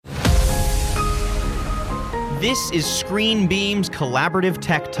This is ScreenBeam's Collaborative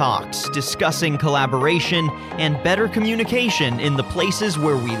Tech Talks, discussing collaboration and better communication in the places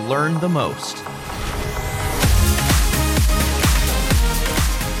where we learn the most.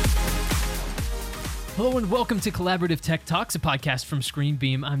 Hello and welcome to Collaborative Tech Talks, a podcast from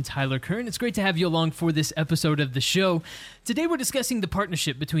ScreenBeam. I'm Tyler Kern. It's great to have you along for this episode of the show. Today we're discussing the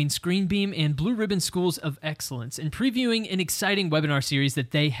partnership between ScreenBeam and Blue Ribbon Schools of Excellence and previewing an exciting webinar series that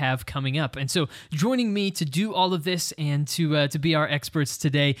they have coming up. And so joining me to do all of this and to be our experts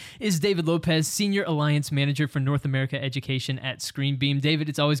today is David Lopez, Senior Alliance Manager for North America Education at ScreenBeam. David,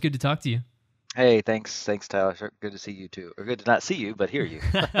 it's always good to talk to you. Hey, thanks, Tyler. Sure, good to see you too. Or good to not see you, but hear you.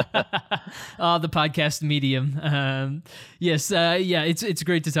 The podcast medium. It's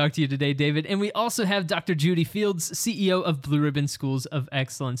great to talk to you today, David. And we also have Dr. Judy Fields, CEO of Blue Ribbon Schools of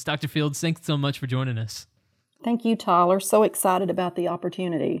Excellence. Dr. Fields, thanks so much for joining us. Thank you, Tyler. So excited about the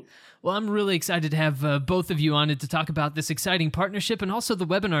opportunity. Well, I'm really excited to have both of you on it to talk about this exciting partnership and also the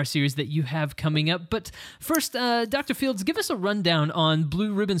webinar series that you have coming up. But first, Dr. Fields, give us a rundown on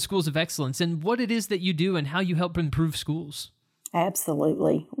Blue Ribbon Schools of Excellence and what it is that you do and how you help improve schools.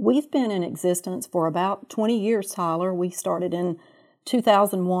 Absolutely. We've been in existence for about 20 years, Tyler. We started in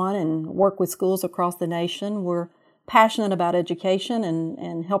 2001 and work with schools across the nation. We're passionate about education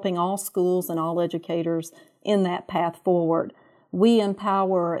and helping all schools and all educators in that path forward. We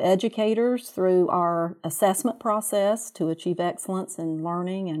empower educators through our assessment process to achieve excellence in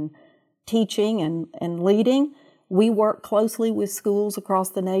learning and teaching and leading. We work closely with schools across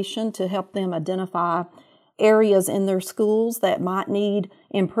the nation to help them identify areas in their schools that might need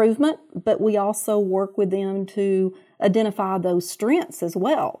improvement, but we also work with them to identify those strengths as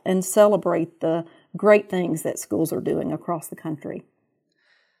well and celebrate the great things that schools are doing across the country.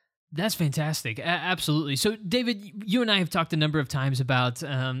 That's fantastic. Absolutely. So, David, you and I have talked a number of times about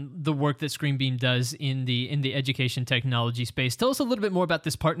the work that ScreenBeam does in the education technology space. Tell us a little bit more about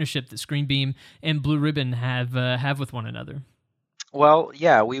this partnership that ScreenBeam and Blue Ribbon have with one another. Well,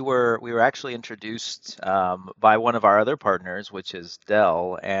 yeah, we were actually introduced by one of our other partners, which is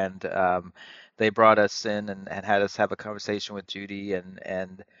Dell, and they brought us in and had us have a conversation with Judy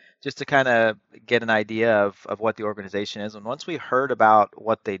and just to kind of get an idea of what the organization is. And once we heard about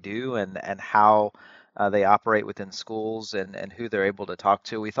what they do and how they operate within schools and who they're able to talk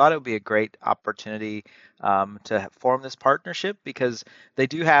to, we thought it would be a great opportunity to form this partnership because they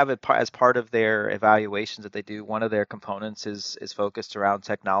do have it as part of their evaluations that they do. One of their components is focused around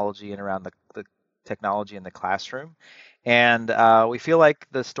technology and around the technology in the classroom. And we feel like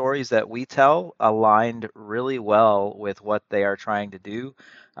the stories that we tell aligned really well with what they are trying to do,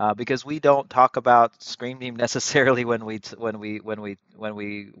 because we don't talk about ScreenBeam necessarily when we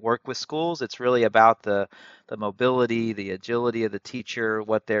work with schools. It's really about the mobility, the agility of the teacher,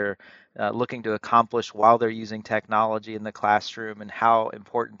 what they're looking to accomplish while they're using technology in the classroom, and how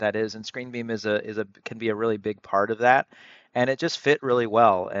important that is. And ScreenBeam can be a really big part of that. And it just fit really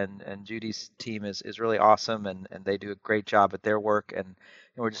well. And Judy's team is really awesome, and they do a great job at their work. And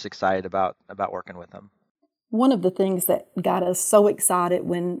we're just excited about working with them. One of the things that got us so excited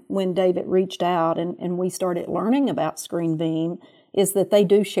when David reached out and we started learning about ScreenBeam is that they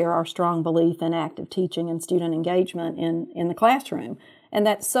do share our strong belief in active teaching and student engagement in the classroom. And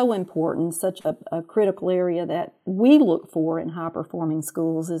that's so important, such a critical area that we look for in high-performing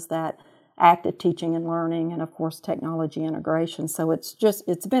schools is that active teaching and learning, and of course, technology integration. So it's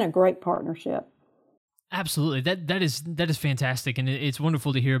been a great partnership. Absolutely. That is fantastic. And it's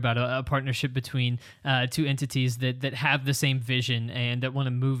wonderful to hear about a partnership between two entities that have the same vision and that want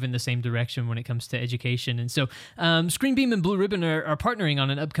to move in the same direction when it comes to education. And so ScreenBeam and Blue Ribbon are partnering on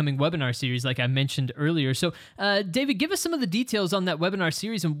an upcoming webinar series, like I mentioned earlier. So David, give us some of the details on that webinar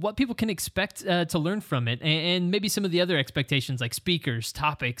series and what people can expect to learn from it, and maybe some of the other expectations like speakers,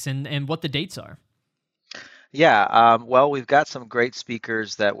 topics, and what the dates are. Yeah, well, we've got some great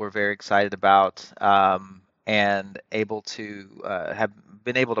speakers that we're very excited about and able to have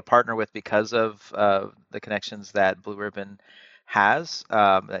been able to partner with because of the connections that Blue Ribbon has,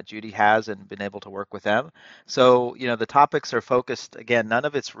 that Judy has, and been able to work with them. So, the topics are focused, again, none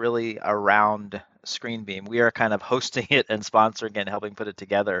of it's really around ScreenBeam. We are kind of hosting it and sponsoring it and helping put it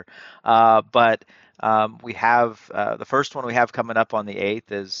together. But we have the first one we have coming up on the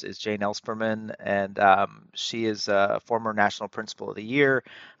 8th is Jane Elsperman, and she is a former National Principal of the Year,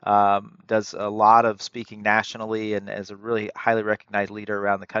 does a lot of speaking nationally and is a really highly recognized leader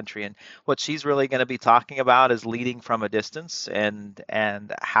around the country. And what she's really going to be talking about is leading from a distance and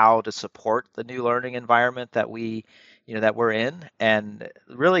how to support the new learning environment that we that we're in, and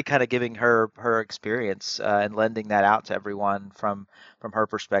really kind of giving her experience and lending that out to everyone from her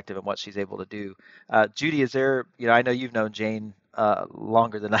perspective and what she's able to do. Judy, is there, I know you've known Jane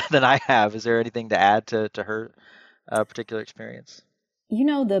longer than than I have. Is there anything to add to her particular experience?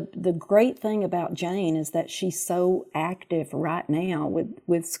 The great thing about Jane is that she's so active right now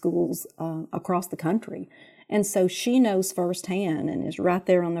with schools across the country. And so she knows firsthand and is right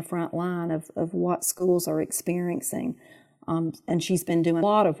there on the front line of what schools are experiencing. And she's been doing a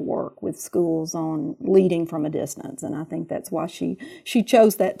lot of work with schools on leading from a distance. And I think that's why she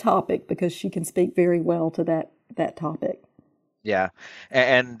chose that topic, because she can speak very well to that topic. Yeah.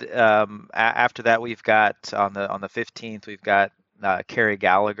 And after that, we've got on the 15th, we've got Carrie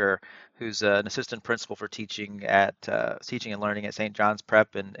Gallagher, who's an assistant principal for teaching and learning at St. John's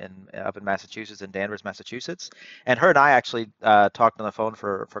Prep up in Massachusetts, in Danvers, Massachusetts. And her and I actually talked on the phone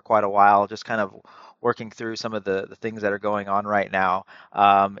for quite a while, just kind of working through some of the things that are going on right now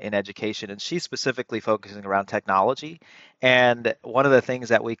in education. And she's specifically focusing around technology. And one of the things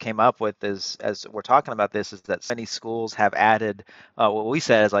that we came up with is, as we're talking about this, is that many schools have added what we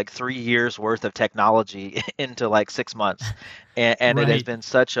said is like 3 years worth of technology into like 6 months. And Right. It has been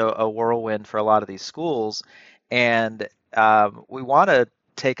such a whirlwind for a lot of these schools. And we want to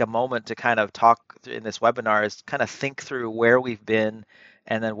take a moment to kind of talk in this webinar, is kind of think through where we've been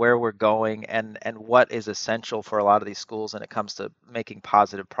and then where we're going, and what is essential for a lot of these schools when it comes to making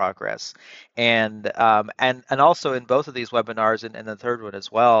positive progress. And also in both of these webinars, and the third one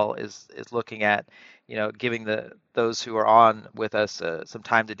as well, is looking at giving those who are on with us some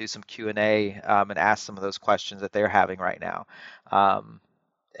time to do some Q&A and ask some of those questions that they're having right now.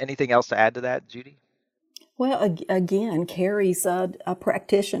 Anything else to add to that, Judy? Well, again, Carrie's a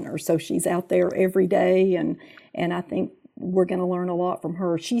practitioner, so she's out there every day, and I think we're going to learn a lot from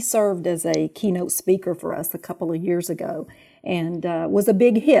her. She served as a keynote speaker for us a couple of years ago, and was a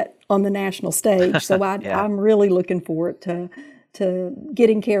big hit on the national stage. So Yeah. I'm really looking forward to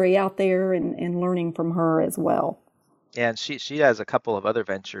getting Carrie out there and learning from her as well. Yeah, and she has a couple of other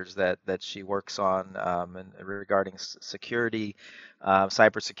ventures that she works on and regarding security,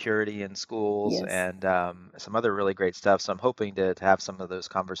 cybersecurity in schools, Yes. and some other really great stuff. So I'm hoping to have some of those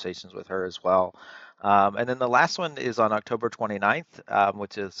conversations with her as well. And then the last one is on October 29th,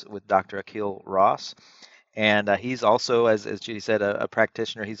 which is with Dr. Akil Ross. And he's also, as Judy said, a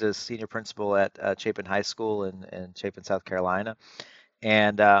practitioner. He's a senior principal at Chapin High School in Chapin, South Carolina.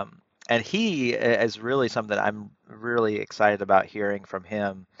 And he is really something that I'm really excited about hearing from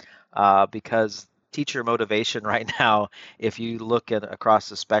him, because teacher motivation right now, if you look at across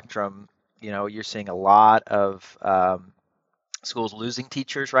the spectrum, you're seeing a lot of schools losing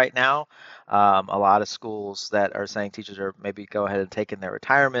teachers right now. A lot of schools that are saying teachers are maybe go ahead and taking their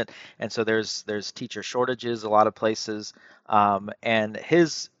retirement, and so there's teacher shortages a lot of places. And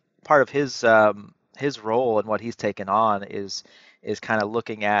part of his role and what he's taken on is kind of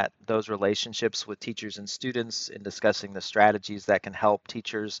looking at those relationships with teachers and students and discussing the strategies that can help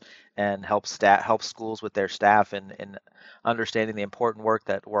teachers and help schools with their staff and understanding the important work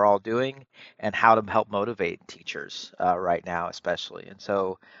that we're all doing and how to help motivate teachers right now, especially. And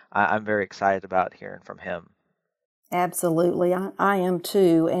so I'm very excited about hearing from him. Absolutely, I am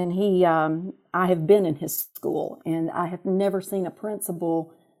too. And I have been in his school, and I have never seen a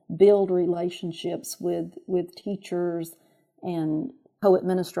principal build relationships with teachers and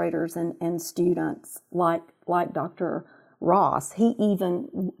co-administrators and students like Dr. Ross. He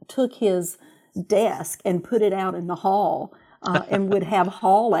even took his desk and put it out in the hall and would have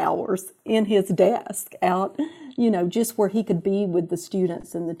hall hours in his desk out, just where he could be with the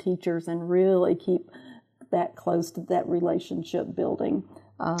students and the teachers and really keep that close to that relationship building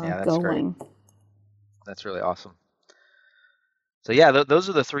That's going. great. That's really awesome. So yeah, those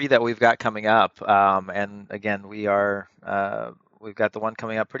are the three that we've got coming up. And again, we've got the one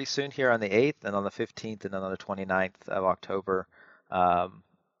coming up pretty soon here on the 8th and on the 15th and then on the 29th of October,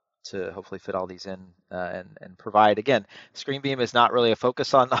 to hopefully fit all these in and provide. Again, ScreenBeam is not really a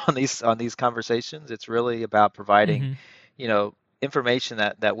focus on these conversations. It's really about providing, information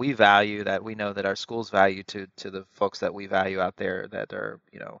that we value, that we know that our schools value to the folks that we value out there that are,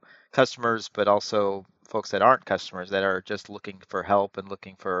 customers, but also folks that aren't customers, that are just looking for help and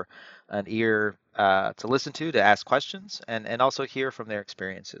looking for an ear to listen to ask questions, and also hear from their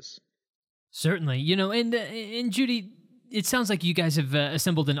experiences. Certainly, and Judy, it sounds like you guys have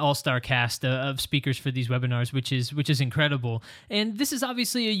assembled an all-star cast of speakers for these webinars, which is incredible. And this is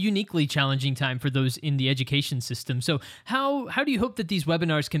obviously a uniquely challenging time for those in the education system. So how do you hope that these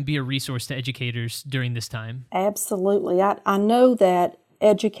webinars can be a resource to educators during this time? Absolutely. I know that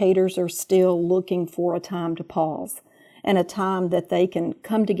educators are still looking for a time to pause. and a time that they can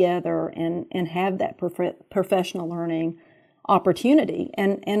come together and have that professional learning opportunity,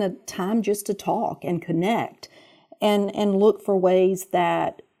 and a time just to talk and connect and look for ways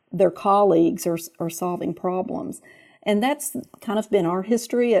that their colleagues are solving problems. And that's kind of been our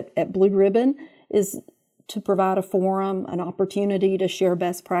history at Blue Ribbon, is to provide a forum, an opportunity to share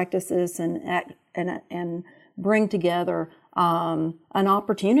best practices and bring together an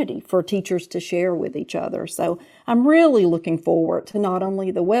opportunity for teachers to share with each other. So I'm really looking forward to not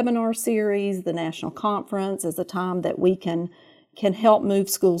only the webinar series, the national conference, as a time that we can help move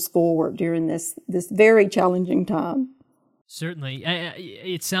schools forward during this very challenging time. Certainly.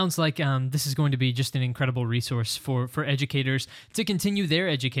 It sounds like this is going to be just an incredible resource for educators to continue their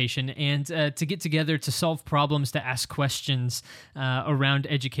education and to get together to solve problems, to ask questions around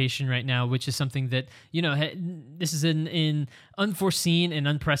education right now, which is something that, this is an unforeseen and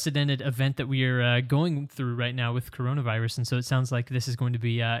unprecedented event that we are going through right now with coronavirus. And so it sounds like this is going to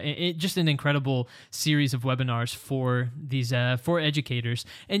be just an incredible series of webinars for these for educators.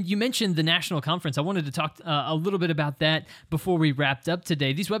 And you mentioned the national conference. I wanted to talk a little bit about that before we wrapped up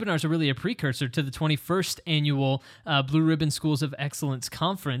today. These webinars are really a precursor to the 21st annual Blue Ribbon Schools of Excellence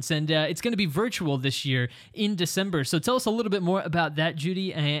Conference, and it's going to be virtual this year in December. So tell us a little bit more about that,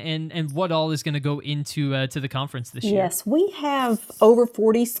 Judy, and what all is going to go into to the conference this year. Yes, we have over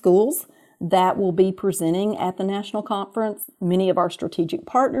 40 schools that will be presenting at the national conference. Many of our strategic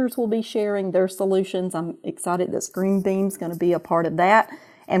partners will be sharing their solutions. I'm excited that ScreenBeam is going to be a part of that,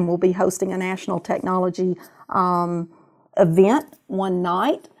 and we'll be hosting a national technology event one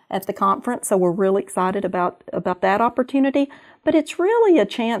night at the conference. So we're really excited about that opportunity. But it's really a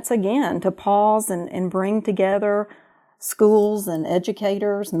chance, again, to pause and bring together schools and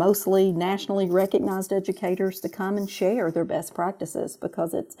educators, mostly nationally recognized educators, to come and share their best practices,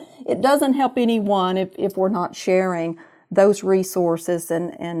 because it doesn't help anyone if we're not sharing those resources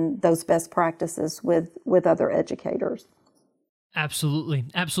and those best practices with other educators. Absolutely.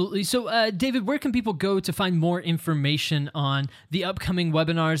 Absolutely. So, David, where can people go to find more information on the upcoming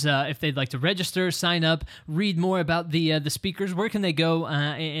webinars? If they'd like to register, sign up, read more about the speakers, where can they go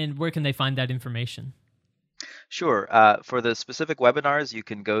and where can they find that information? Sure. For the specific webinars, you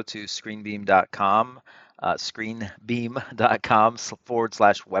can go to screenbeam.com,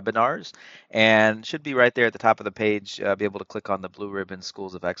 screenbeam.com/webinars, and should be right there at the top of the page. Be able to click on the Blue Ribbon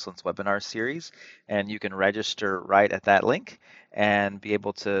Schools of Excellence webinar series, and you can register right at that link and be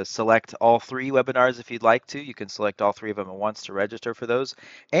able to select all 3 webinars if you'd like to. You can select all 3 of them at once to register for those.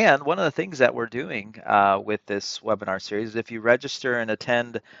 And one of the things that we're doing with this webinar series is if you register and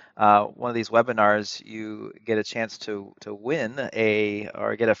attend one of these webinars, you get a chance to win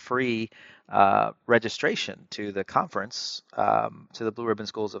or get a free registration to the conference, to the Blue Ribbon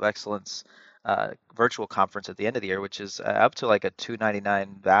Schools of Excellence virtual conference at the end of the year, which is up to like a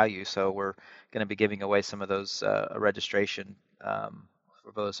 $299 value. So we're going to be giving away some of those registration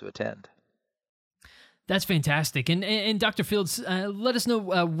for those who attend. That's fantastic. And Dr. Fields, let us know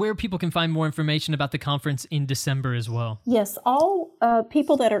where people can find more information about the conference in December as well. Yes, all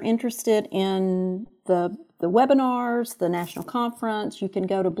people that are interested in the webinars, the national conference, you can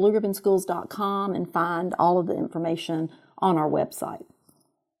go to blueribbonschools.com and find all of the information on our website.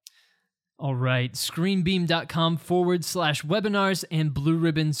 All right, screenbeam.com/webinars and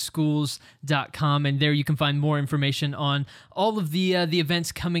blueribbonschools.com. And there you can find more information on all of the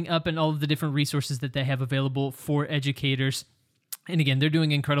events coming up and all of the different resources that they have available for educators. And again, they're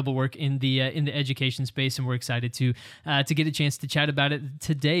doing incredible work in the education space, and we're excited to get a chance to chat about it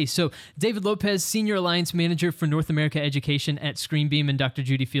today. So, David Lopez, Senior Alliance Manager for North America Education at ScreenBeam, and Dr.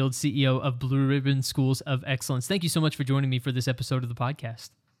 Judy Fields, CEO of Blue Ribbon Schools of Excellence. Thank you so much for joining me for this episode of the podcast.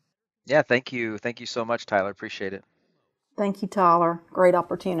 Yeah, thank you. Thank you so much, Tyler. Appreciate it. Thank you, Tyler. Great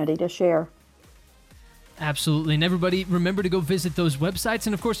opportunity to share. Absolutely. And everybody, remember to go visit those websites.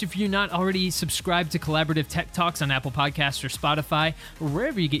 And of course, if you're not already subscribed to Collaborative Tech Talks on Apple Podcasts or Spotify or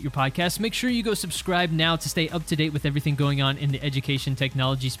wherever you get your podcasts, make sure you go subscribe now to stay up to date with everything going on in the education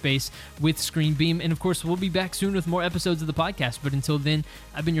technology space with ScreenBeam. And of course, we'll be back soon with more episodes of the podcast. But until then,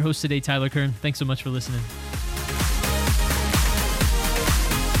 I've been your host today, Tyler Kern. Thanks so much for listening.